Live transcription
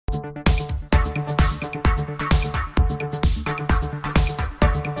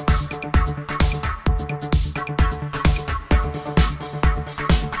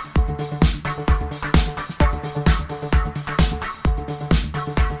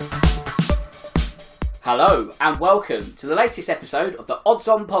Hello and welcome to the latest episode of the Odds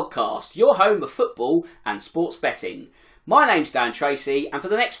On podcast, your home of football and sports betting. My name's Dan Tracy, and for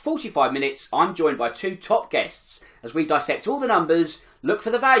the next 45 minutes I'm joined by two top guests as we dissect all the numbers, look for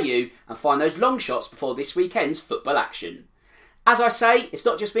the value and find those long shots before this weekend's football action. As I say, it's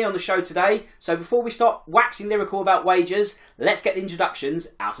not just me on the show today, so before we start waxing lyrical about wagers, let's get the introductions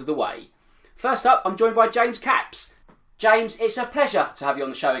out of the way. First up, I'm joined by James Capps. James, it's a pleasure to have you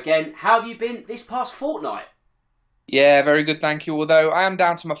on the show again. How have you been this past fortnight? Yeah, very good, thank you. Although I am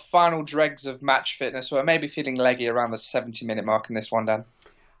down to my final dregs of match fitness, so I may be feeling leggy around the 70-minute mark in this one, Dan.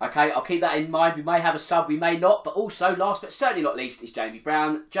 Okay, I'll keep that in mind. We may have a sub, we may not. But also, last but certainly not least, is Jamie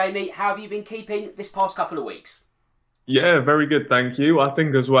Brown. Jamie, how have you been keeping this past couple of weeks? Yeah, very good, thank you. I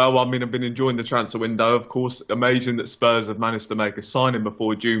think as well, I've been enjoying the transfer window. Of course, amazing that Spurs have managed to make a signing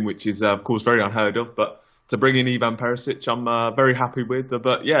before June, which is, of course, very unheard of. But to bring in Ivan Perisic, I'm very happy with.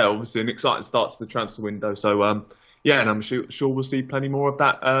 But yeah, obviously an exciting start to the transfer window. So and I'm sure we'll see plenty more of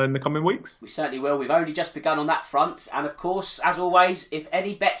that in the coming weeks. We certainly will. We've only just begun on that front. And of course, as always, if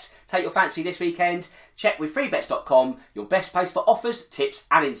any bets take your fancy this weekend, check with freebets.com, your best place for offers, tips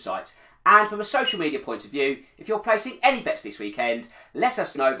and insights. And from a social media point of view, if you're placing any bets this weekend, let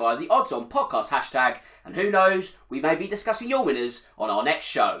us know via the Odds On podcast hashtag. And who knows, we may be discussing your winners on our next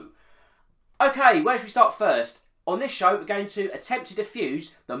show. Okay, where should we start first? On this show, we're going to attempt to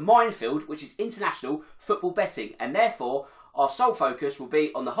diffuse the minefield, which is international football betting, and therefore our sole focus will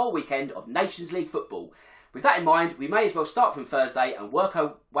be on the whole weekend of Nations League football. With that in mind, we may as well start from Thursday and work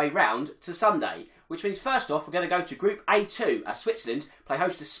our way round to Sunday, which means first off, we're going to go to Group A2 as Switzerland play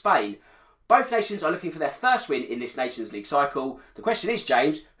host to Spain. Both nations are looking for their first win in this Nations League cycle. The question is,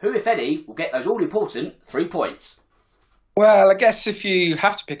 James, who, if any, will get those all-important 3 points? Well, I guess if you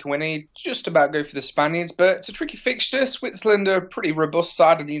have to pick a winner, you just about go for the Spaniards, but it's a tricky fixture. Switzerland are a pretty robust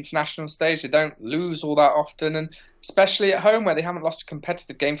side of the international stage. They don't lose all that often, and especially at home where they haven't lost a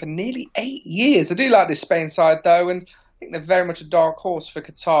competitive game for nearly 8 years. I do like this Spain side, though, and I think they're very much a dark horse for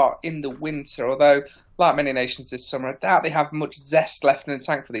Qatar in the winter, although, like many nations this summer, I doubt they have much zest left in the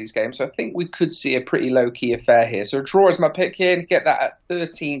tank for these games, so I think we could see a pretty low-key affair here. So a draw is my pick here, and get that at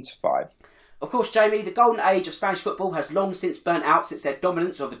 13-5. Of course, Jamie, the golden age of Spanish football has long since burnt out since their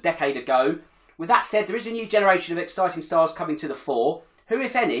dominance of a decade ago. With that said, there is a new generation of exciting stars coming to the fore. Who,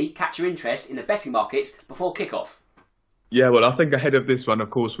 if any, catch your interest in the betting markets before kick-off? Yeah, well, I think ahead of this one, of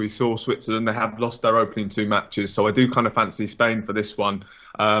course, we saw Switzerland. They have lost their opening 2 matches, so I do kind of fancy Spain for this one.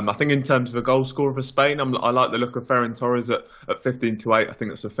 I think in terms of a goal scorer for Spain, I like the look of Ferran Torres at 15-8. I think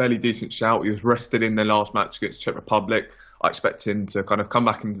that's a fairly decent shout. He was rested in their last match against Czech Republic. I expect him to kind of come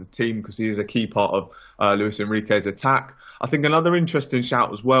back into the team because he is a key part of Luis Enrique's attack. I think another interesting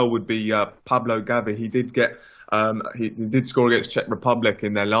shout as well would be Pablo Gavi. He did did score against Czech Republic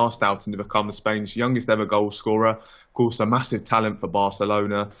in their last outing to become Spain's youngest ever goal scorer. Of course, a massive talent for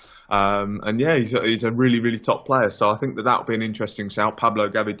Barcelona. He's a really, really top player. So I think that would be an interesting shout. Pablo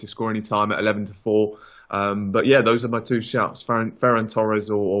Gavi to score any time at 11-4. Those are my 2 shouts, Ferran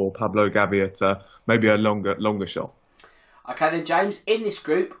Torres or Pablo Gavi at maybe a longer shot. Okay then, James, in this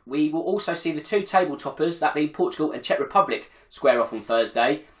group, we will also see the 2 table toppers, that being Portugal and Czech Republic, square off on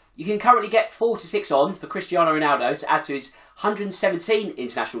Thursday. You can currently get 4-6 on for Cristiano Ronaldo to add to his 117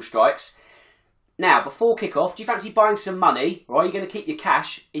 international strikes. Now, before kick-off, do you fancy buying some money, or are you going to keep your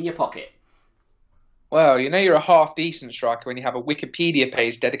cash in your pocket? Well, you know you're a half-decent striker when you have a Wikipedia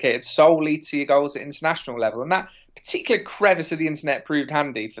page dedicated solely to your goals at international level. And that particular crevice of the internet proved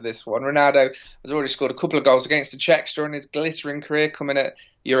handy for this one. Ronaldo has already scored a couple of goals against the Czechs during his glittering career, coming at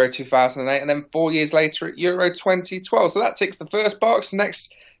Euro 2008 and then 4 years later at Euro 2012. So that ticks the first box.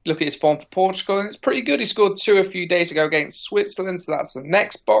 Next, look at his form for Portugal, and it's pretty good. He scored 2 a few days ago against Switzerland, so that's the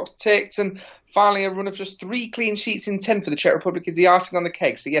next box ticked. And finally, a run of just 3 clean sheets in 10 for the Czech Republic is the icing on the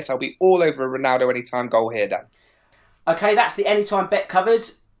cake. So yes, I'll be all over a Ronaldo anytime goal here, Dan. Okay, that's the anytime bet covered.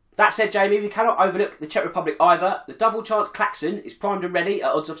 That said, Jamie, we cannot overlook the Czech Republic either. The double chance Klaxon is primed and ready at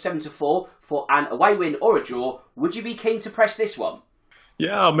odds of 7-4 for an away win or a draw. Would you be keen to press this one?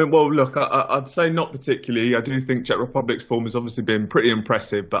 Yeah, look, I'd say not particularly. I do think Czech Republic's form has obviously been pretty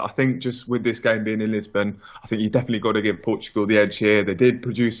impressive, but I think just with this game being in Lisbon, I think you definitely got to give Portugal the edge here. They did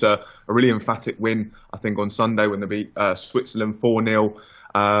produce a really emphatic win, I think, on Sunday when they beat Switzerland 4-0.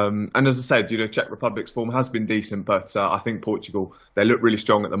 And as I said, Czech Republic's form has been decent, but I think Portugal, they look really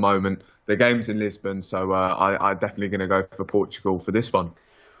strong at the moment. The game's in Lisbon, so I'm definitely going to go for Portugal for this one.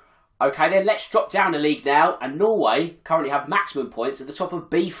 Okay, then let's drop down the league now, and Norway currently have maximum points at the top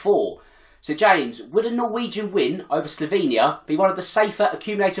of B4. So James, would a Norwegian win over Slovenia be one of the safer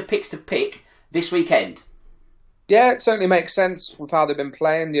accumulator picks to pick this weekend? Yeah, it certainly makes sense with how they've been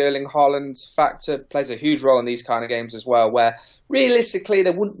playing. The Erling Haaland factor plays a huge role in these kind of games as well, where realistically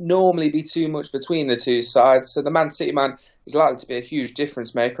there wouldn't normally be too much between the two sides. So the Man City man is likely to be a huge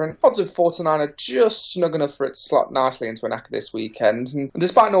difference maker. And odds of 4 to 9 are just snug enough for it to slot nicely into an ACCA this weekend. And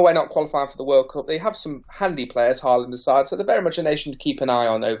despite Norway not qualifying for the World Cup, they have some handy players, Haaland aside, so they're very much a nation to keep an eye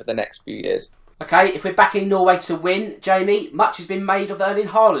on over the next few years. Okay, if we're backing Norway to win, Jamie, much has been made of Erling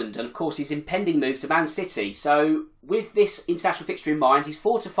Haaland and, of course, his impending move to Man City. So, with this international fixture in mind, he's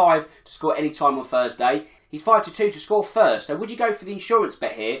 4 to 5 to score any time on Thursday. He's 5 to 2 to score first. So, would you go for the insurance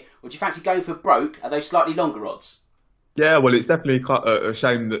bet here, or do you fancy going for broke at those slightly longer odds? Yeah, well, it's definitely quite a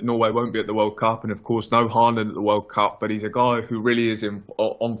shame that Norway won't be at the World Cup, and of course, no Haaland at the World Cup. But he's a guy who really is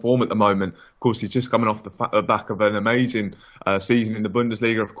on form at the moment. Of course, he's just coming off the back of an amazing season in the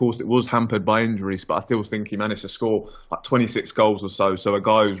Bundesliga. Of course, it was hampered by injuries, but I still think he managed to score like 26 goals or so. So a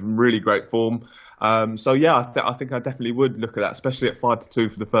guy who's in really great form. So yeah, I think I definitely would look at that, especially at 5 to 2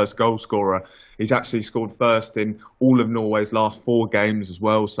 for the first goal scorer. He's actually scored first in all of Norway's last 4 games as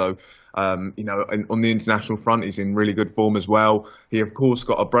well. So, on the international front, he's in really good form as well. He, of course,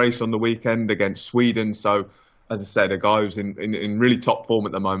 got a brace on the weekend against Sweden. So, as I said, a guy who's in really top form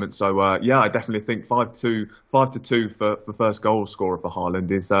at the moment. So, I definitely think 5 to 2 for first goal scorer for Haaland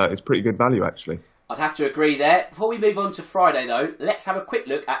is pretty good value, actually. I'd have to agree there. Before we move on to Friday, though, let's have a quick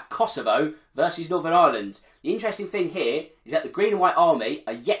look at Kosovo versus Northern Ireland. The interesting thing here is that the Green and White Army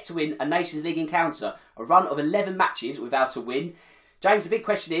are yet to win a Nations League encounter, a run of 11 matches without a win. James, the big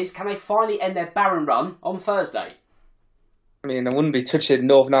question is, can they finally end their barren run on Thursday? I mean, I wouldn't be touching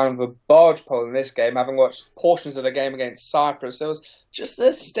Northern Ireland with a barge pole in this game, having watched portions of the game against Cyprus. There was just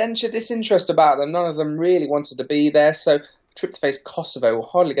a stench of disinterest about them. None of them really wanted to be there, so trip to face Kosovo will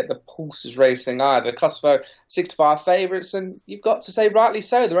hardly get the pulses racing either. Kosovo 6-5 favourites, and you've got to say rightly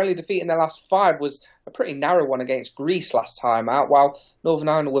so. Their only defeat in their last 5 was a pretty narrow one against Greece last time out, while Northern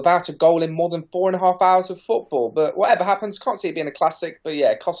Ireland were without a goal in more than 4.5 hours of football. But whatever happens, can't see it being a classic. But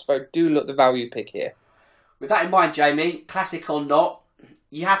yeah, Kosovo do look the value pick here. With that in mind, Jamie, classic or not,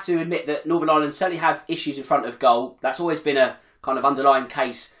 you have to admit that Northern Ireland certainly have issues in front of goal. That's always been a kind of underlying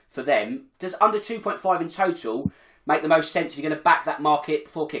case for them. Does under 2.5 in total make the most sense if you're going to back that market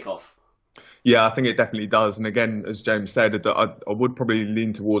before kick-off? Yeah, I think it definitely does. And again, as James said, I would probably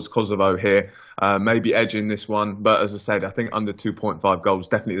lean towards Kosovo here, maybe edging this one. But as I said, I think under 2.5 goals,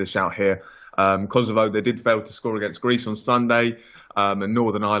 definitely the shout here. Kosovo, they did fail to score against Greece on Sunday. And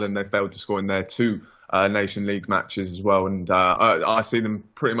Northern Ireland, they failed to score in their 2 Nation League matches as well. And I see them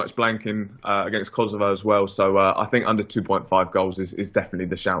pretty much blanking against Kosovo as well. So I think under 2.5 goals is definitely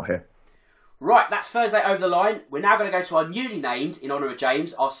the shout here. Right, that's Thursday over the line. We're now going to go to our newly named, in honour of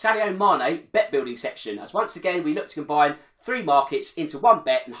James, our Sadio Mane bet building section. As once again, we look to combine 3 markets into one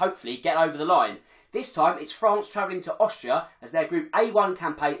bet and hopefully get over the line. This time, it's France travelling to Austria as their Group A1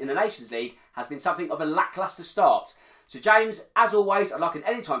 campaign in the Nations League has been something of a lacklustre start. So James, as always, I'd like an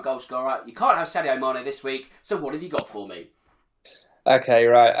anytime goal scorer. You can't have Sadio Mane this week, so what have you got for me? Okay,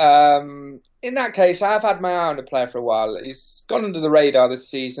 right. In that case, I have had my eye on the player for a while. He's gone under the radar this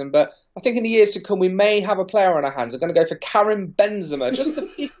season, but I think in the years to come, we may have a player on our hands. I'm going to go for Karim Benzema, just the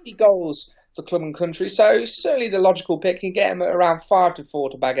 50 goals for club and country. So certainly the logical pick. You can get him at around 5 to 4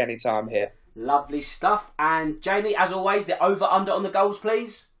 to bag any time here. Lovely stuff. And Jamie, as always, the over-under on the goals,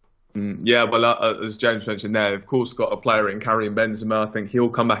 please. Yeah, well, as James mentioned there, of course, got a player in Karim Benzema. I think he'll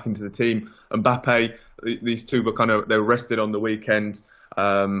come back into the team. Mbappe, these two they were rested on the weekend.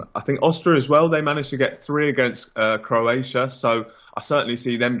 I think Austria as well, they managed to get 3 against Croatia. So I certainly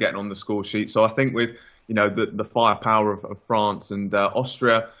see them getting on the score sheet. So I think with, the firepower of France and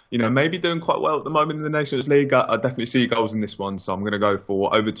Austria, maybe doing quite well at the moment in the Nations League, I definitely see goals in this one. So I'm going to go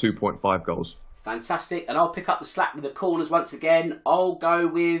for over 2.5 goals. Fantastic. And I'll pick up the slack with the corners once again. I'll go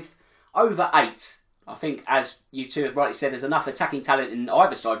with over 8. I think, as you two have rightly said, there's enough attacking talent in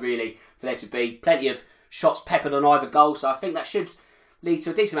either side, really, for there to be plenty of shots peppered on either goal. So I think that should lead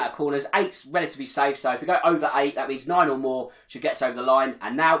to a decent amount of corners. 8's relatively safe. So if we go over 8, that means 9 or more should get us over the line.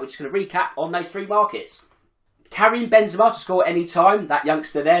 And now we're just going to recap on those 3 markets. Karim Benzema to score any time. That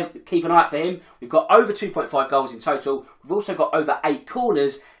youngster there, keep an eye out for him. We've got over 2.5 goals in total. We've also got over 8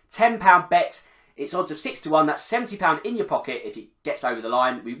 corners. £10 bet. It's odds of 6 to 1. That's £70 in your pocket if it gets over the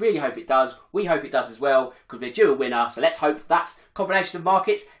line. We really hope it does. We hope it does as well, because we're due a winner. So let's hope that combination of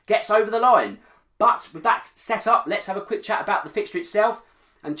markets gets over the line. But with that set up, let's have a quick chat about the fixture itself.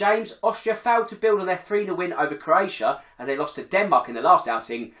 And James, Austria failed to build on their 3-0 win over Croatia as they lost to Denmark in the last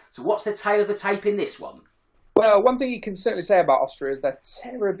outing. So what's the tail of the tape in this one? Well, one thing you can certainly say about Austria is they're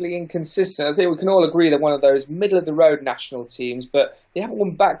terribly inconsistent. I think we can all agree they're one of those middle-of-the-road national teams, but they haven't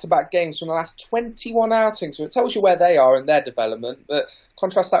won back-to-back games from the last 21 outings, so it tells you where they are in their development. But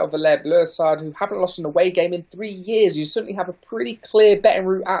contrast that with the Les Bleus side, who haven't lost an away game in 3 years. You certainly have a pretty clear betting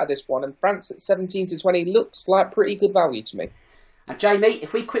route out of this one, and France at 17-20 looks like pretty good value to me. And Jamie,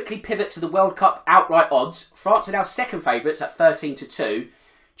 if we quickly pivot to the World Cup outright odds, France are now second favourites at 13-2.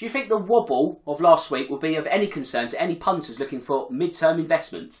 Do you think the wobble of last week will be of any concern to any punters looking for mid-term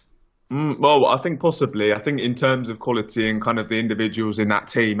investment? Well, I think possibly. I think in terms of quality and kind of the individuals in that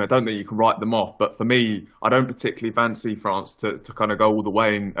team, I don't think you can write them off. But for me, I don't particularly fancy France to kind of go all the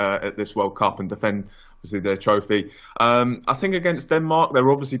way at this World Cup and defend, obviously, their trophy. I think against Denmark, they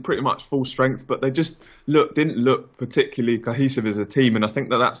were obviously pretty much full strength, but they just didn't look particularly cohesive as a team. And I think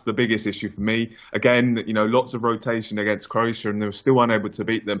that's the biggest issue for me. Again, lots of rotation against Croatia, and they were still unable to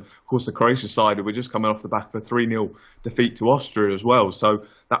beat them. Of course, the Croatia side were just coming off the back of a 3-0 defeat to Austria as well. So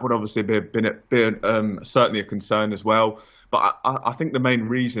that would obviously been certainly a concern as well. But I think the main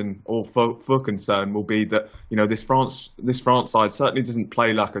reason for concern will be that this France side certainly doesn't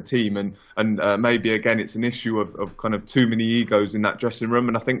play like a team, and maybe again it's an issue of kind of too many egos in that dressing room,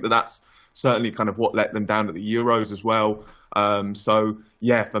 and I think that's certainly kind of what let them down at the Euros as well. So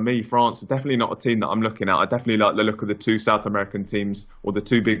yeah, for me, France is definitely not a team that I'm looking at. I definitely like the look of the two South American teams, or the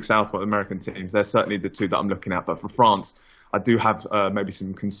two big South American teams. They're certainly the two that I'm looking at. But for France, I do have maybe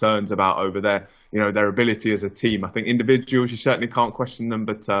some concerns about over their ability as a team. I think individuals, you certainly can't question them,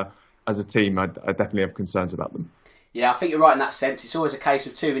 but as a team, I definitely have concerns about them. Yeah, I think you're right in that sense. It's always a case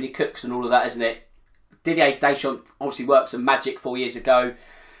of too many cooks and all of that, isn't it? Didier Deschamps obviously worked some magic 4 years ago,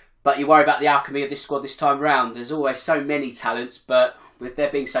 but you worry about the alchemy of this squad this time round. There's always so many talents, but with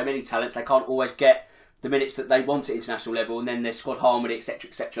there being so many talents, they can't always get the minutes that they want at international level, and then their squad harmony, etc.,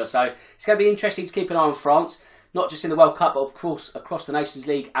 etc. So it's going to be interesting to keep an eye on France. Not just in the World Cup, but of course across the Nations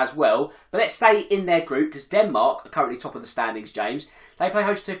League as well. But let's stay in their group, because Denmark are currently top of the standings, James. They play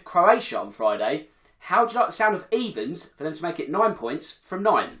host to Croatia on Friday. How do you like the sound of evens for them to make it 9 points from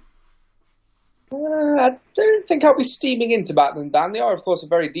 9? I don't think I'll be steaming into back them, Dan. They are, of course, a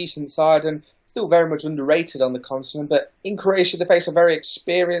very decent side and still very much underrated on the continent. But in Croatia, they face a very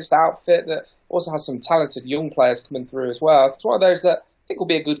experienced outfit that also has some talented young players coming through as well. It's one of those that I think will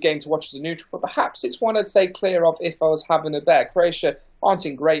be a good game to watch as a neutral, but perhaps it's one I'd stay clear of if I was having a bet. Croatia aren't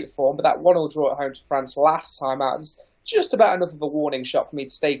in great form, but that 1-1 draw at home to France last time out is just about enough of a warning shot for me to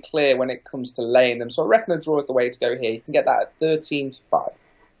stay clear when it comes to laying them. So I reckon a draw is the way to go here. You can get that at 13-5.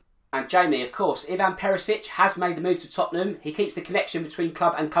 And Jamie, of course, Ivan Perisic has made the move to Tottenham. He keeps the connection between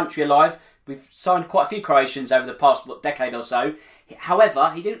club and country alive. We've signed quite a few Croatians over the past decade or so.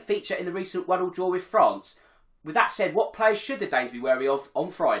 However, he didn't feature in the recent 1-1 draw with France. With that said, what players should the Danes be wary of on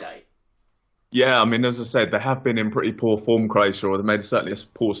Friday? Yeah, I mean, as I said, they have been in pretty poor form, Croatia, or they made certainly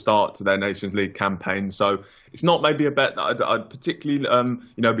a poor start to their Nations League campaign. So it's not maybe a bet that I'd particularly,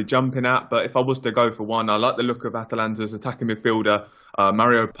 be jumping at. But if I was to go for one, I like the look of Atalanta's attacking midfielder,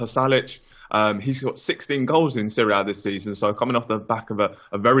 Mario Pasalic. He's got 16 goals in Serie A this season, so coming off the back of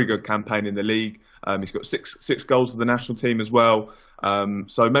a very good campaign in the league. He's got six goals for the national team as well.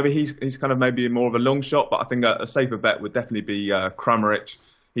 So maybe he's kind of maybe more of a long shot, but I think a safer bet would definitely be Kramaric.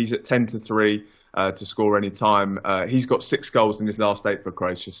 He's at 10-3 to score any time. He's got 6 goals in his last 8 for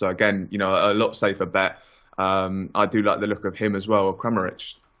Croatia, so again, a lot safer bet. I do like the look of him as well,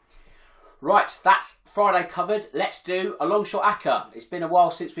 Kramaric. Right, that's Friday covered. Let's do a long shot ACCA. It's been a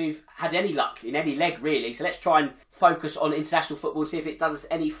while since we've had any luck in any leg, really. So let's try and focus on international football and see if it does us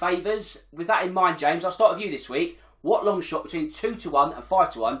any favours. With that in mind, James, I'll start with you this week. What long shot between 2-1 and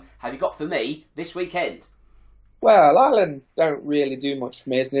 5-1 have you got for me this weekend? Well, Ireland don't really do much for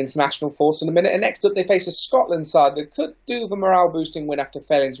me as an international force in a minute. And next up, they face a Scotland side that could do the morale-boosting win after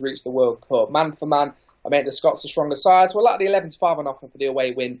failing to reach the World Cup. Man for man, I make the Scots the stronger side, so I like the 11-5 on offer for the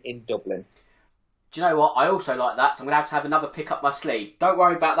away win in Dublin. Do you know what? I also like that, so I'm going to have another pick up my sleeve. Don't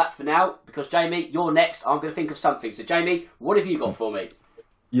worry about that for now, because Jamie, you're next. I'm going to think of something. So Jamie, what have you got for me?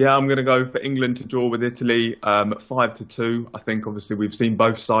 Yeah, I'm going to go for England to draw with Italy at 5-2. I think obviously we've seen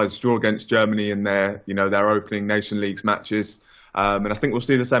both sides draw against Germany in their opening Nation Leagues matches. And I think we'll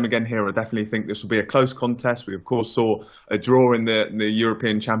see the same again here. I definitely think this will be a close contest. We, of course, saw a draw in the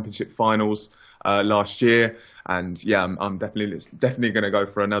European Championship finals last year. And yeah, I'm definitely going to go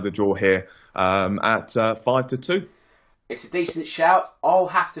for another draw here at 5-2. It's a decent shout. I'll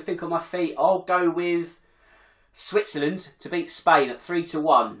have to think on my feet. I'll go with Switzerland to beat Spain at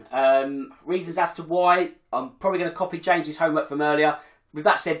 3-1. Reasons as to why, I'm probably going to copy James's homework from earlier. With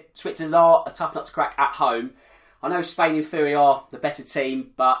that said, Switzerland are a tough nut to crack at home. I know Spain in theory are the better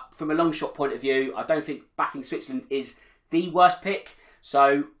team, but from a long shot point of view, I don't think backing Switzerland is the worst pick.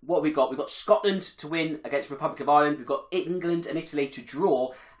 So what have we got? We've got Scotland to win against the Republic of Ireland. We've got England and Italy to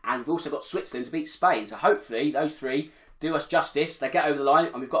draw. And we've also got Switzerland to beat Spain. So hopefully those three do us justice. They get over the line.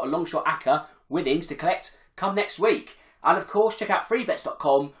 And we've got a long shot ACCA winnings to collect come next week. And of course, check out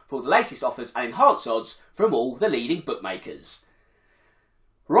freebets.com for all the latest offers and enhanced odds from all the leading bookmakers.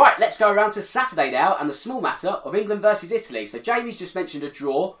 Right, let's go around to Saturday now and the small matter of England versus Italy. So Jamie's just mentioned a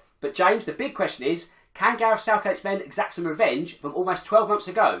draw, but James, the big question is, can Gareth Southgate's men exact some revenge from almost 12 months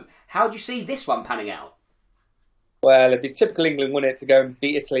ago? How do you see this one panning out? Well, it'd be typical England, wouldn't it, to go and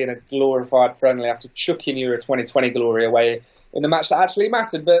beat Italy in a glorified friendly after chucking Euro 2020 glory away in the match that actually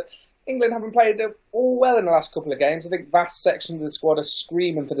mattered. But England haven't played all well in the last couple of games. I think vast sections of the squad are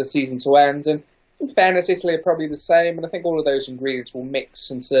screaming for the season to end. And in fairness, Italy are probably the same, and I think all of those ingredients will mix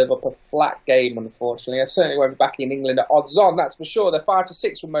and serve up a flat game, unfortunately. I certainly won't be backing England at odds on, that's for sure. They're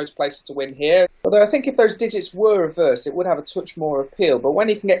 5-6 from most places to win here. Although I think if those digits were reversed, it would have a touch more appeal. But when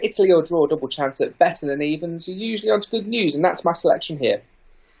you can get Italy or draw a double chance at better than evens, you're usually onto good news, and that's my selection here.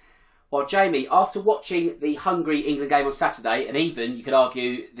 Well, Jamie, after watching the Hungary-England game on Saturday, and even, you could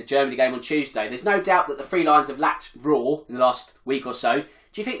argue, the Germany game on Tuesday, there's no doubt that the three lions have lacked raw in the last week or so.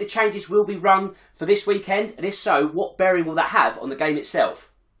 Do you think the changes will be rung for this weekend? And if so, what bearing will that have on the game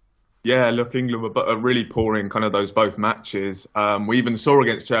itself? Yeah, look, England were really poor in kind of those both matches. We even saw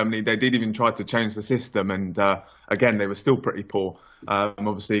against Germany, they did even try to change the system. And again, they were still pretty poor.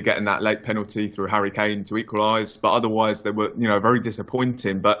 Obviously, getting that late penalty through Harry Kane to equalise. But otherwise, they were, very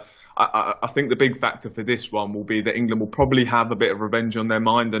disappointing. But I think the big factor for this one will be that England will probably have a bit of revenge on their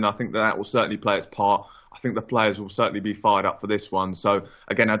mind. And I think that will certainly play its part. I think the players will certainly be fired up for this one. So,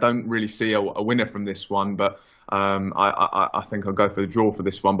 again, I don't really see a winner from this one, but I think I'll go for the draw for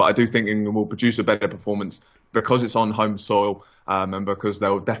this one. But I do think England will produce a better performance because it's on home soil and because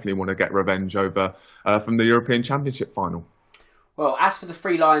they'll definitely want to get revenge over from the European Championship final. Well, as for the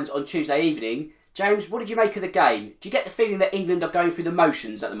Three Lions on Tuesday evening, James, what did you make of the game? Do you get the feeling that England are going through the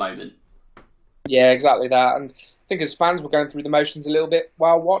motions at the moment? Yeah, exactly that. And I think as fans, we're going through the motions a little bit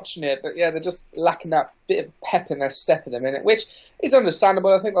while watching it. But yeah, they're just lacking that bit of pep in their step at the minute, which is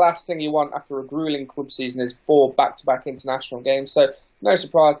understandable. I think the last thing you want after a gruelling club season is 4 back-to-back international games. So it's no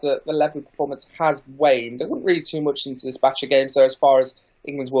surprise that the level of performance has waned. I wouldn't read too much into this batch of games, though, as far as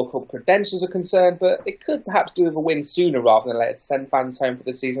England's World Cup credentials are concerned. But it could perhaps do with a win sooner rather than later to send fans home for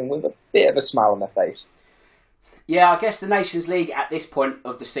the season with a bit of a smile on their face. Yeah, I guess the Nations League at this point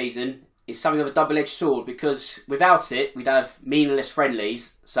of the season is something of a double-edged sword, because without it, we'd have meaningless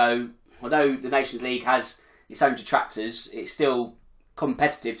friendlies. So, although the Nations League has its own detractors, it's still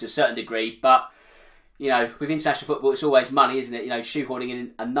competitive to a certain degree. But, with international football, it's always money, isn't it? Shoehorning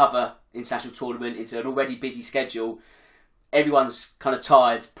in another international tournament into an already busy schedule. Everyone's kind of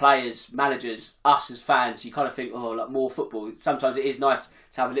tired, players, managers, us as fans. You kind of think, more football. Sometimes it is nice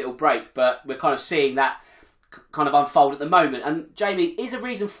to have a little break, but we're kind of seeing that kind of unfold at the moment. And Jamie, is a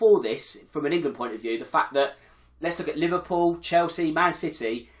reason for this, from an England point of view, the fact that, let's look at Liverpool, Chelsea, Man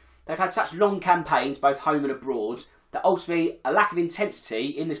City, they've had such long campaigns, both home and abroad, that ultimately a lack of intensity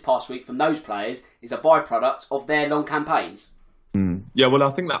in this past week from those players is a byproduct of their long campaigns. Yeah, well,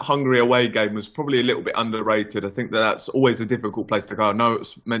 I think that Hungary away game was probably a little bit underrated. I think that's always a difficult place to go. I know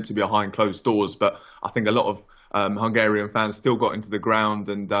it's meant to be behind closed doors, but I think a lot of Hungarian fans still got into the ground.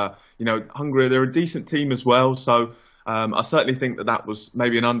 And, Hungary, they're a decent team as well. So I certainly think that was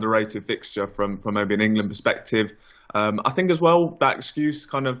maybe an underrated fixture from maybe an England perspective. I think as well, that excuse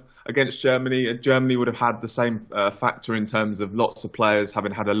kind of against Germany would have had the same factor in terms of lots of players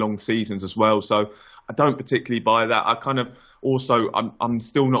having had a long seasons as well. So I don't particularly buy that. I kind of also, I'm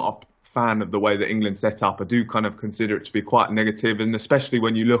still not a fan of the way that England set up. I do kind of consider it to be quite negative, and especially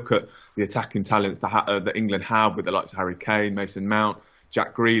when you look at the attacking talents that England have with the likes of Harry Kane, Mason Mount,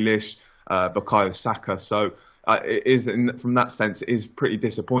 Jack Grealish, Bukayo Saka. So it is, from that sense, it is pretty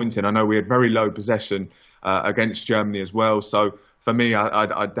disappointing. I know we had very low possession against Germany as well. So for me,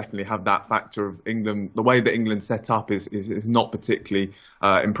 I definitely have that factor of England. The way that England set up is not particularly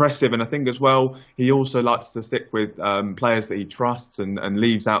impressive. And I think as well, he also likes to stick with players that he trusts and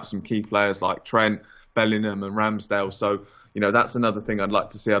leaves out some key players like Trent, Bellingham and Ramsdale. So, that's another thing I'd like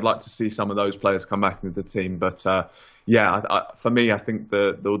to see. I'd like to see some of those players come back into the team. But for me, I think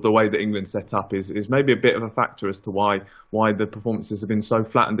the way that England set up is maybe a bit of a factor as to why the performances have been so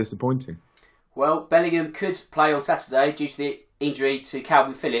flat and disappointing. Well, Bellingham could play on Saturday due to the injury to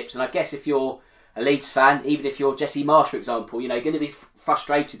Calvin Phillips, and I guess if you're a Leeds fan, even if you're Jesse Marsch, for example, you're going to be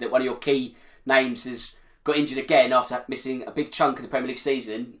frustrated that one of your key names has got injured again after missing a big chunk of the Premier League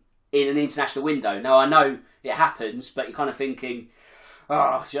season in an international window. Now, I know it happens, but you're kind of thinking,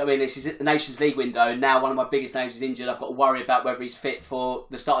 oh, do you know what I mean? This is the Nations League window, and now one of my biggest names is injured. I've got to worry about whether he's fit for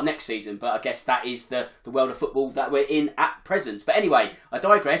the start of next season. But I guess that is the world of football that we're in at present. But anyway, I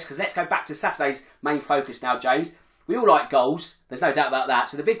digress, because let's go back to Saturday's main focus now, James. We all like goals. There's no doubt about that.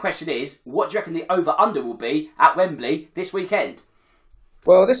 So the big question is, what do you reckon the over-under will be at Wembley this weekend?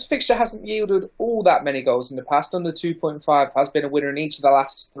 Well, this fixture hasn't yielded all that many goals in the past. Under 2.5 has been a winner in each of the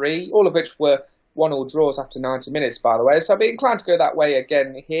last three, all of which were 1-1 draws after 90 minutes, by the way. So I'd be inclined to go that way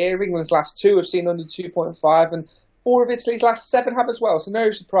again here. England's last two have seen under 2.5, and 4 of Italy's last 7 have as well. So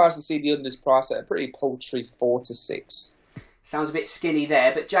no surprise to see the unders price at a pretty paltry 4-6. Sounds a bit skinny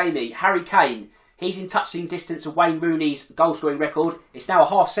there, but Jamie, Harry Kane, he's in touching distance of Wayne Rooney's goal-scoring record. It's now a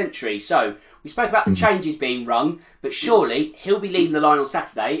half-century. So we spoke about the changes being rung, but surely he'll be leading the line on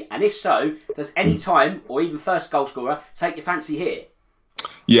Saturday. And if so, does any time or even first goal-scorer take your fancy here?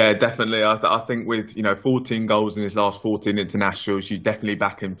 Yeah, definitely. I think with 14 goals in his last 14 internationals, you definitely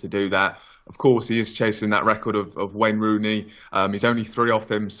back him to do that. Of course, he is chasing that record of Wayne Rooney. He's only 3 off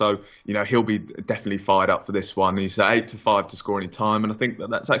him, so he'll be definitely fired up for this one. He's at 8-5 to score any time, and I think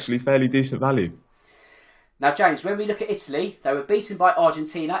that's actually fairly decent value. Now, James, when we look at Italy, they were beaten by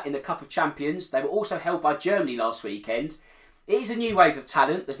Argentina in the Cup of Champions. They were also held by Germany last weekend. It is a new wave of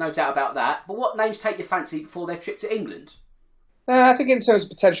talent, there's no doubt about that. But what names take your fancy before their trip to England? I think in terms of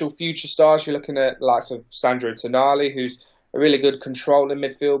potential future stars, you're looking at the likes of Sandro Tonali, who's a really good controlling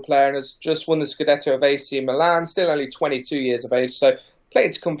midfield player and has just won the Scudetto of AC Milan, still only 22 years of age. So plenty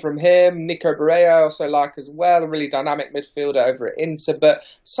to come from him. Nico Barrea I also like as well, a really dynamic midfielder over at Inter. But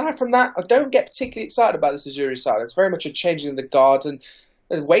aside from that, I don't get particularly excited about this Azzurri side. It's very much a changing of the guard and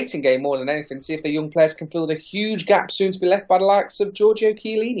a waiting game more than anything. See if the young players can fill the huge gap soon to be left by the likes of Giorgio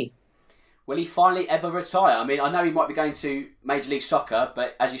Chiellini. Will he finally ever retire? I mean, I know he might be going to Major League Soccer,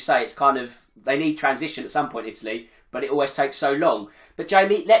 but as you say, it's kind of, they need transition at some point, Italy, but it always takes so long. But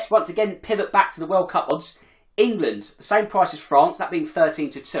Jamie, let's once again pivot back to the World Cup odds. England, the same price as France, that being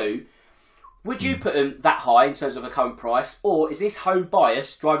 13-2. Would you put them that high in terms of a current price, or is this home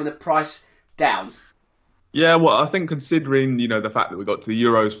bias driving the price down? Yeah, well, I think considering, the fact that we got to the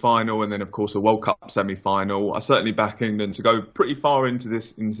Euros final and then, of course, a World Cup semi-final, I certainly back England to go pretty far into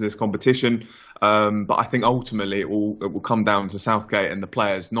this competition. But I think ultimately it will come down to Southgate and the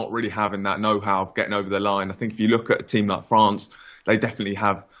players not really having that know-how of getting over the line. I think if you look at a team like France, they definitely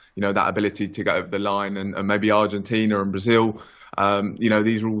have, that ability to get over the line, and maybe Argentina and Brazil.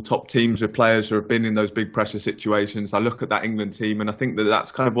 These are all top teams with players who have been in those big pressure situations. I look at that England team and I think that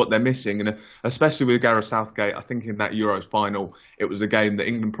that's kind of what they're missing. And especially with Gareth Southgate, I think in that Euros final, it was a game that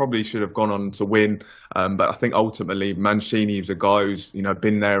England probably should have gone on to win. But I think ultimately Mancini is a guy who's,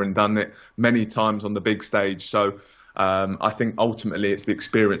 been there and done it many times on the big stage. So I think ultimately it's the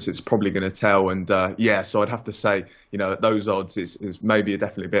experience it's probably going to tell. And so I'd have to say, at those odds is maybe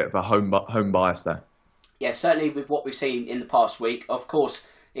definitely a bit of a home bias there. Yeah, certainly with what we've seen in the past week. Of course,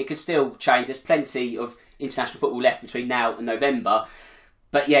 it could still change. There's plenty of international football left between now and November.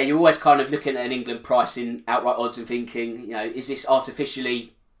 But yeah, you're always kind of looking at an England price in outright odds and thinking, is this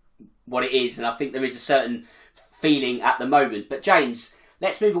artificially what it is? And I think there is a certain feeling at the moment. But James,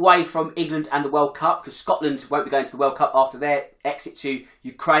 let's move away from England and the World Cup, because Scotland won't be going to the World Cup after their exit to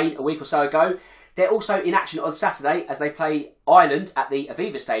Ukraine a week or so ago. They're also in action on Saturday as they play Ireland at the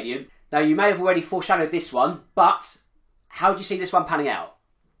Aviva Stadium. Now, you may have already foreshadowed this one, but how do you see this one panning out?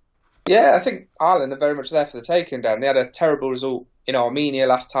 Yeah, I think Ireland are very much there for the taking, Dan. They had a terrible result in Armenia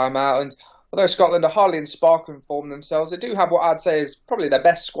last time out, and although Scotland are hardly in sparkling form themselves, they do have what I'd say is probably their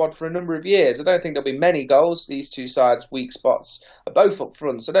best squad for a number of years. I don't think there'll be many goals. These two sides' weak spots are both up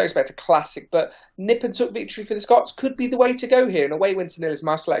front, so I don't expect a classic, but nip and tuck victory for the Scots could be the way to go here. And away win to nil is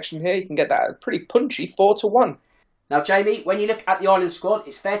my selection here. You can get that pretty punchy 4-1. Now, Jamie, when you look at the Ireland squad,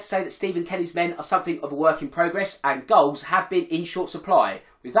 it's fair to say that Stephen Kenny's men are something of a work in progress, and goals have been in short supply.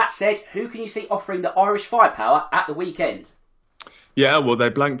 With that said, who can you see offering the Irish firepower at the weekend? Yeah, well, they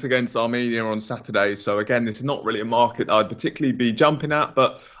blanked against Armenia on Saturday, so again, this is not really a market I'd particularly be jumping at.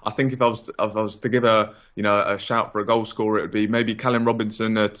 But I think if I was to give a shout for a goal scorer, it would be maybe Callum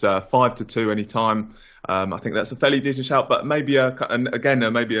Robinson at 5-2 any time. I think that's a fairly decent shout, but maybe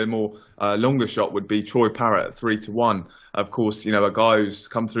maybe a more longer shot would be Troy Parrott at 3-1. Of course, a guy who's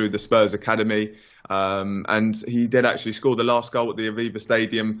come through the Spurs academy, and he did actually score the last goal at the Aviva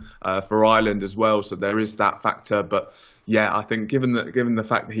Stadium for Ireland as well. So there is that factor. But yeah, I think given the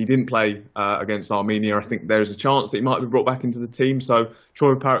fact that he didn't play against Armenia, I think there is a chance that he might be brought back into the team. So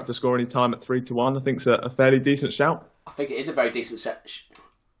Troy Parrott to score any time at 3-1, I think is a fairly decent shout. I think it is a very decent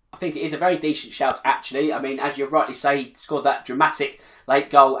think it is a very decent shout, actually. I mean, as you rightly say, he scored that dramatic late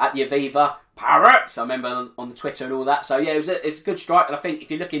goal at the Aviva. Pirates, I remember on the Twitter and all that. So, yeah, it's a good strike. And I think if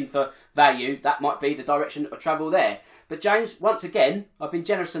you're looking for value, that might be the direction of travel there. But, James, once again, I've been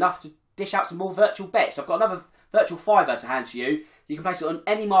generous enough to dish out some more virtual bets. I've got another virtual fiver to hand to you. You can place it on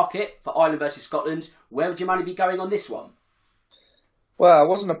any market for Ireland versus Scotland. Where would your money be going on this one? Well, I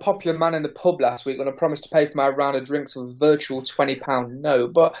wasn't a popular man in the pub last week when I promised to pay for my round of drinks with a virtual £20 no,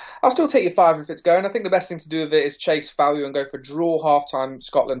 but I'll still take your five if it's going. I think the best thing to do with it is chase value and go for draw half-time,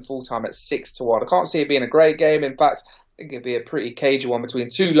 Scotland full-time at 6-1. I can't see it being a great game. In fact, I think it'd be a pretty cagey one between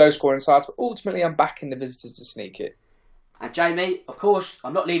two low-scoring sides, but ultimately I'm backing the visitors to sneak it. And Jamie, of course,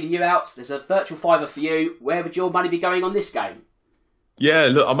 I'm not leaving you out. There's a virtual fiver for you. Where would your money be going on this game? Yeah,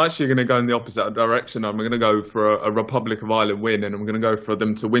 look, I'm actually going to go in the opposite direction. I'm going to go for a Republic of Ireland win, and I'm going to go for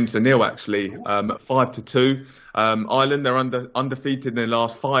them to win to nil, actually, at 5-2. Ireland, they're undefeated in their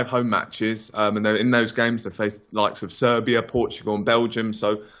last 5 home matches, and in those games they faced the likes of Serbia, Portugal and Belgium.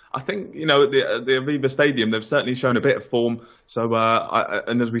 So I think, at the Aviva Stadium, they've certainly shown a bit of form. So,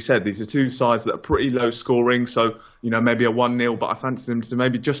 and as we said, these are two sides that are pretty low scoring. So, maybe a 1-0, but I fancy them to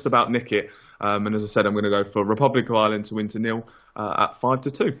maybe just about nick it. And as I said, I'm going to go for Republic of Ireland to win to nil at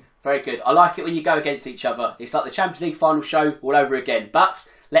 5-2. Very good. I like it when you go against each other. It's like the Champions League final show all over again. But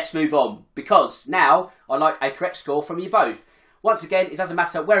let's move on, because now I like a correct score from you both. Once again, it doesn't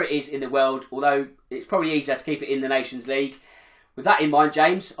matter where it is in the world, although it's probably easier to keep it in the Nations League. With that in mind,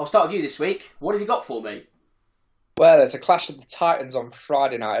 James, I'll start with you this week. What have you got for me? Well, there's a clash of the Titans on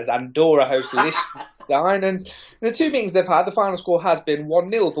Friday night as Andorra host Liechtenstein. And the two meetings they've had, the final score has been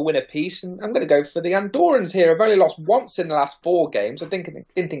 1-0 for winner piece. And I'm going to go for the Andorrans here. I've only lost once in the last 4 games. Didn't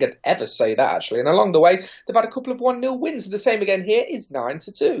think I'd ever say that, actually. And along the way, they've had a couple of 1-0 wins. The same again here is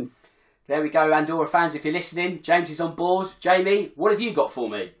 9-2. There we go, Andorra fans, if you're listening. James is on board. Jamie, what have you got for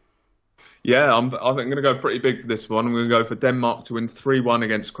me? Yeah, I think I'm going to go pretty big for this one. I'm going to go for Denmark to win 3-1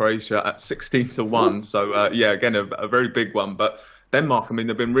 against Croatia at 16-1. So, again, a very big one. But Denmark, I mean,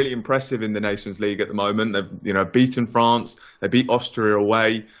 they've been really impressive in the Nations League at the moment. They've, beaten France. They beat Austria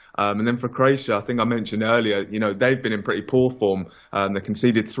away. And then for Croatia, I think I mentioned earlier, they've been in pretty poor form. They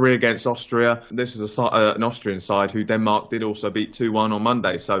conceded 3 against Austria. This is an Austrian side who Denmark did also beat 2-1 on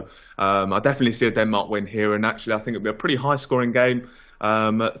Monday. So I definitely see a Denmark win here. And actually, I think it'll be a pretty high-scoring game.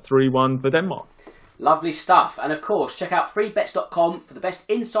 3-1 for Denmark. Lovely stuff. And of course, check out freebets.com for the best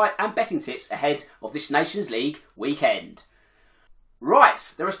insight and betting tips ahead of this Nations League weekend.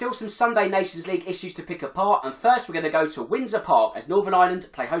 Right, there are still some Sunday Nations League issues to pick apart, and first we're going to go to Windsor Park as Northern Ireland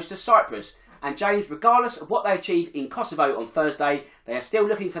play host to Cyprus. And James, regardless of what they achieve in Kosovo on Thursday, they are still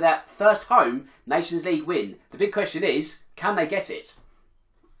looking for their first home Nations League win. The big question is, can they get it?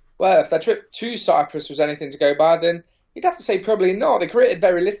 Well, if their trip to Cyprus was anything to go by, then you'd have to say probably not. They created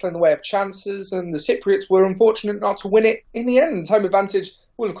very little in the way of chances, and the Cypriots were unfortunate not to win it in the end. Home advantage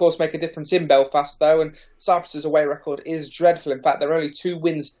will, of course, make a difference in Belfast, though, and Cyprus's away record is dreadful. In fact, their only 2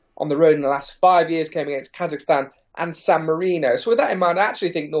 wins on the road in the last 5 years came against Kazakhstan and San Marino. So with that in mind, I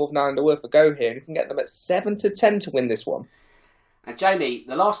actually think Northern Ireland are worth a go here, and you can get them at 7-10 to win this one. And Jamie,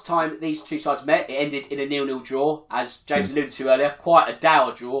 the last time these two sides met, it ended in a 0-0 draw, as James alluded to earlier. Quite a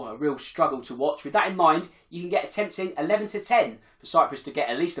dour draw, a real struggle to watch. With that in mind, you can get a tempting 11-10 for Cyprus to get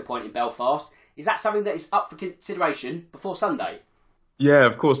at least a point in Belfast. Is that something that is up for consideration before Sunday? Yeah,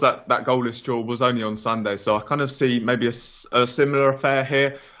 of course, that goalless draw was only on Sunday, so I kind of see maybe a similar affair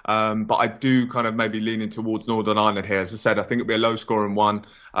here, but I do kind of maybe leaning towards Northern Ireland here. As I said, I think it'll be a low-scoring one.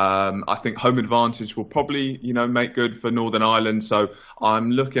 I think home advantage will probably, make good for Northern Ireland, so I'm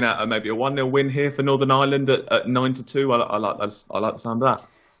looking at maybe a 1-0 win here for Northern Ireland at 9-2. I like the sound of that.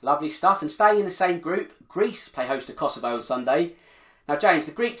 Lovely stuff. And staying in the same group, Greece play host to Kosovo on Sunday. Now, James,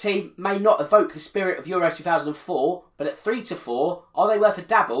 the Greek team may not evoke the spirit of Euro 2004, but at 3-4, are they worth a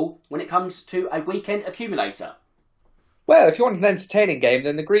dabble when it comes to a weekend accumulator? Well, if you want an entertaining game,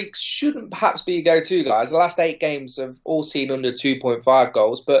 then the Greeks shouldn't perhaps be your go-to guys. The last 8 games have all seen under 2.5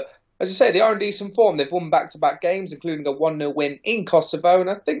 goals, but as you say, they are in decent form. They've won back-to-back games, including a 1-0 win in Kosovo, and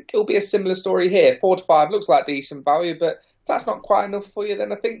I think it'll be a similar story here. 4-5 looks like decent value, but if that's not quite enough for you,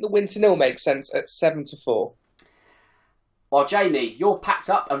 then I think the win to nil makes sense at 7-4. Well, Jamie, you're packed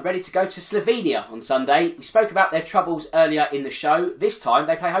up and ready to go to Slovenia on Sunday. We spoke about their troubles earlier in the show. This time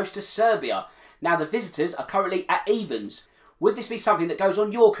they play host to Serbia. Now, the visitors are currently at evens. Would this be something that goes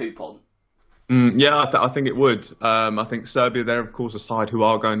on your coupon? Yeah, I think it would. I think Serbia, they're of course a side who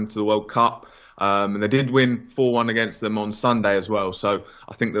are going to the World Cup. And they did win 4-1 against them on Sunday as well. So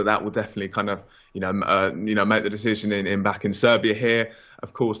I think that will definitely kind of make the decision in back in Serbia here.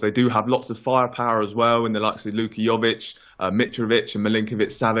 Of course, they do have lots of firepower as well in the likes of Luka Jovic, Mitrovic and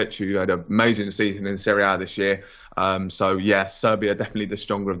Milinkovic-Savic, who had an amazing season in Serie A this year. So yeah, Serbia definitely the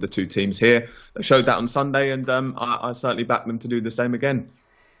stronger of the two teams here. They showed that on Sunday, and I certainly back them to do the same again.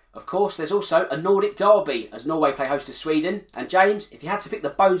 Of course, there's also a Nordic derby as Norway play host to Sweden. And James, if you had to pick the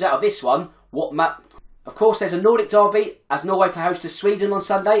bones out of this one, Of course, there's a Nordic derby as Norway play host to Sweden on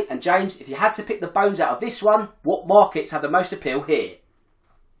Sunday. And James, if you had to pick the bones out of this one, what markets have the most appeal here?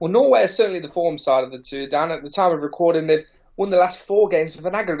 Well, Norway is certainly the form side of the two, Dan. At the time of recording, they've won the last 4 games with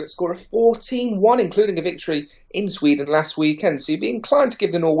an aggregate score of 14-1, including a victory in Sweden last weekend. So you'd be inclined to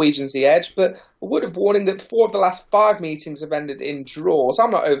give the Norwegians the edge, but a word of warning that 4 of the last 5 meetings have ended in draws.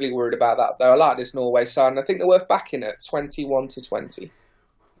 I'm not overly worried about that, though. I like this Norway side, and I think they're worth backing at 21-20.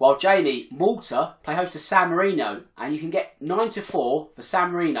 While Jamie, Malta play host to San Marino, and you can get 9-4 for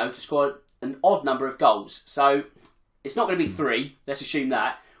San Marino to score an odd number of goals. So it's not going to be 3, let's assume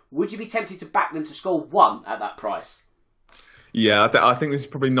that. Would you be tempted to back them to score 1 at that price? Yeah, I think this is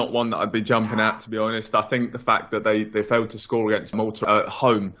probably not one that I'd be jumping at, to be honest. I think the fact that they failed to score against Malta at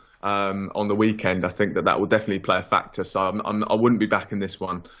home on the weekend, I think that will definitely play a factor. So I wouldn't be backing this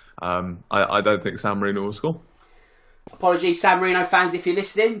one. I don't think San Marino will score. Apologies, San Marino fans, if you're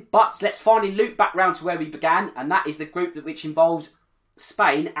listening. But let's finally loop back round to where we began, and that is the group which involves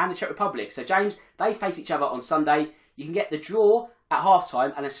Spain and the Czech Republic. So, James, they face each other on Sunday. You can get the draw at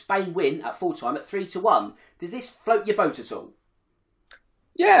half-time and a Spain win at full-time at 3-1. Does this float your boat at all?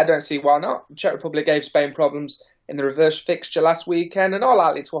 Yeah, I don't see why not. The Czech Republic gave Spain problems in the reverse fixture last weekend and are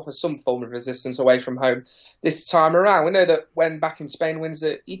likely to offer some form of resistance away from home this time around. We know that when back in Spain wins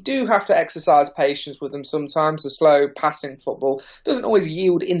that you do have to exercise patience with them sometimes. The slow passing football doesn't always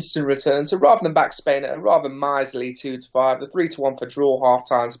yield instant returns. So rather than back Spain at a rather miserly 2-5, the 3-1 for draw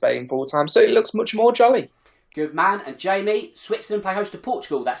half-time, Spain full-time. So it looks much more jolly. Good man. And Jamie, Switzerland play host to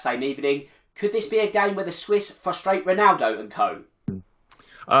Portugal that same evening. Could this be a game where the Swiss frustrate Ronaldo and co?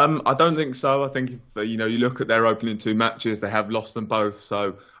 I don't think so. I think if you look at their opening 2 matches, they have lost them both.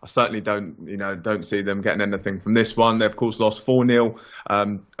 So I certainly don't see them getting anything from this one. They of course lost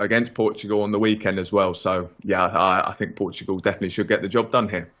 4-0 against Portugal on the weekend as well. So yeah, I think Portugal definitely should get the job done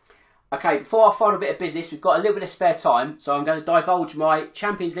here. Okay, before our final bit of business, we've got a little bit of spare time, so I'm going to divulge my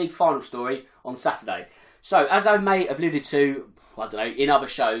Champions League final story on Saturday. So as I may have alluded to, I don't know, in other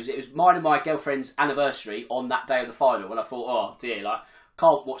shows, it was mine and my girlfriend's anniversary on that day of the final, and I thought, oh dear,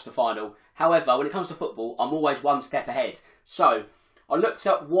 can't watch the final. However, when it comes to football, I'm always one step ahead. So I looked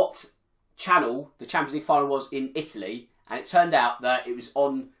at what channel the Champions League final was in Italy, and it turned out that it was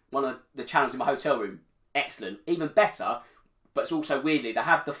on one of the channels in my hotel room. Excellent. Even better, but it's also weirdly, they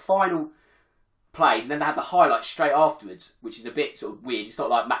have the final played, and then they have the highlights straight afterwards, which is a bit sort of weird. It's not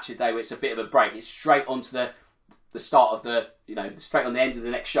like Match of the Day where it's a bit of a break. It's straight onto the start of straight on the end of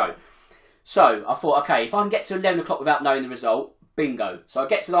the next show. So I thought, okay, if I can get to 11 o'clock without knowing the result, bingo. So I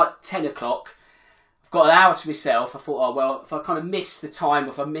get to 10 o'clock, I've got an hour to myself. I thought, oh well, if I kind of miss the time,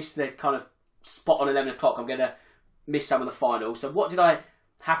 if I miss the kind of spot on 11 o'clock, I'm going to miss some of the final. So what did I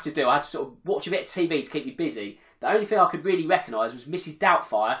have to do? I had to sort of watch a bit of TV to keep me busy. The only thing I could really recognise was Mrs.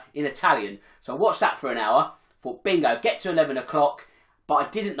 Doubtfire in Italian. So I watched that for an hour, thought, bingo, get to 11 o'clock, but I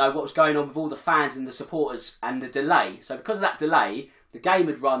didn't know what was going on with all the fans and the supporters and the delay. So because of that delay, the game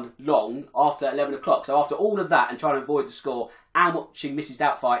had run long after 11 o'clock. So after all of that and trying to avoid the score and watching Mrs.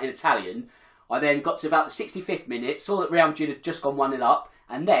 Doubtfire in Italian, I then got to about the 65th minute, saw that Real Madrid had just gone 1-0 up,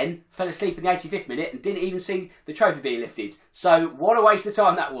 and then fell asleep in the 85th minute and didn't even see the trophy being lifted. So what a waste of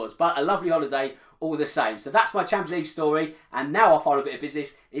time that was, but a lovely holiday all the same. So that's my Champions League story, and now our final bit of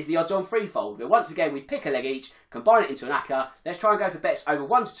business is the odds on freefold, where once again we pick a leg each, combine it into an acca. Let's try and go for bets over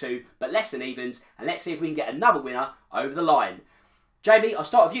 1-2, but less than evens, and let's see if we can get another winner over the line. Jamie, I'll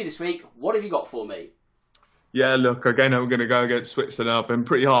start with you this week. What have you got for me? Yeah, look, again, I'm going to go against Switzerland. I've been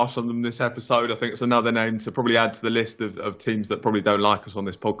pretty harsh on them this episode. I think it's another name to probably add to the list of teams that probably don't like us on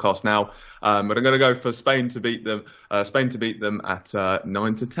this podcast now. But I'm going to go for Spain to beat them. Spain to beat them at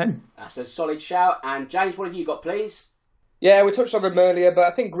 9-10. That's a solid shout. And James, what have you got, please? Yeah, we touched on them earlier, but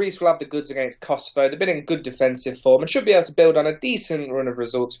I think Greece will have the goods against Kosovo. They've been in good defensive form and should be able to build on a decent run of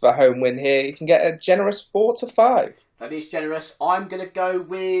results for a home win here. You can get a generous 4-5. That is generous. I'm going to go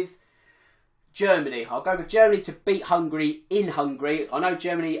with Germany. I'll go with Germany to beat Hungary in Hungary. I know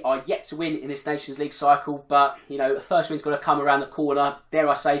Germany are yet to win in this Nations League cycle, but the first win's got to come around the corner. Dare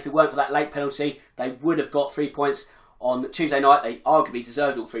I say, if it weren't for that late penalty, they would have got 3 points on Tuesday night. They arguably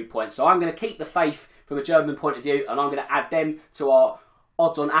deserved all 3 points. So I'm going to keep the faith from a German point of view, and I'm going to add them to our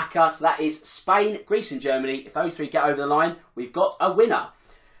odds on ACCA. So that is Spain, Greece and Germany. If those three get over the line, we've got a winner.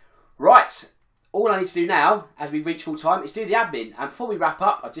 Right. All I need to do now, as we reach full time, is do the admin. And before we wrap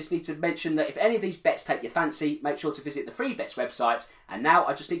up, I just need to mention that if any of these bets take your fancy, make sure to visit the Free Bets website. And now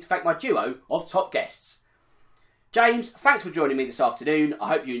I just need to thank my duo of top guests. James, thanks for joining me this afternoon. I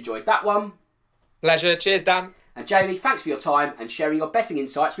hope you enjoyed that one. Pleasure. Cheers, Dan. And Jamie, thanks for your time and sharing your betting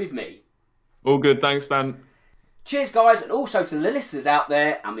insights with me. All good, thanks, Dan. Cheers, guys, and also to the listeners out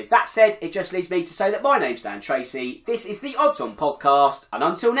there. And with that said, it just leaves me to say that my name's Dan Tracy. This is the Odds On podcast. And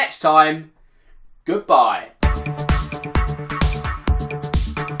until next time, goodbye.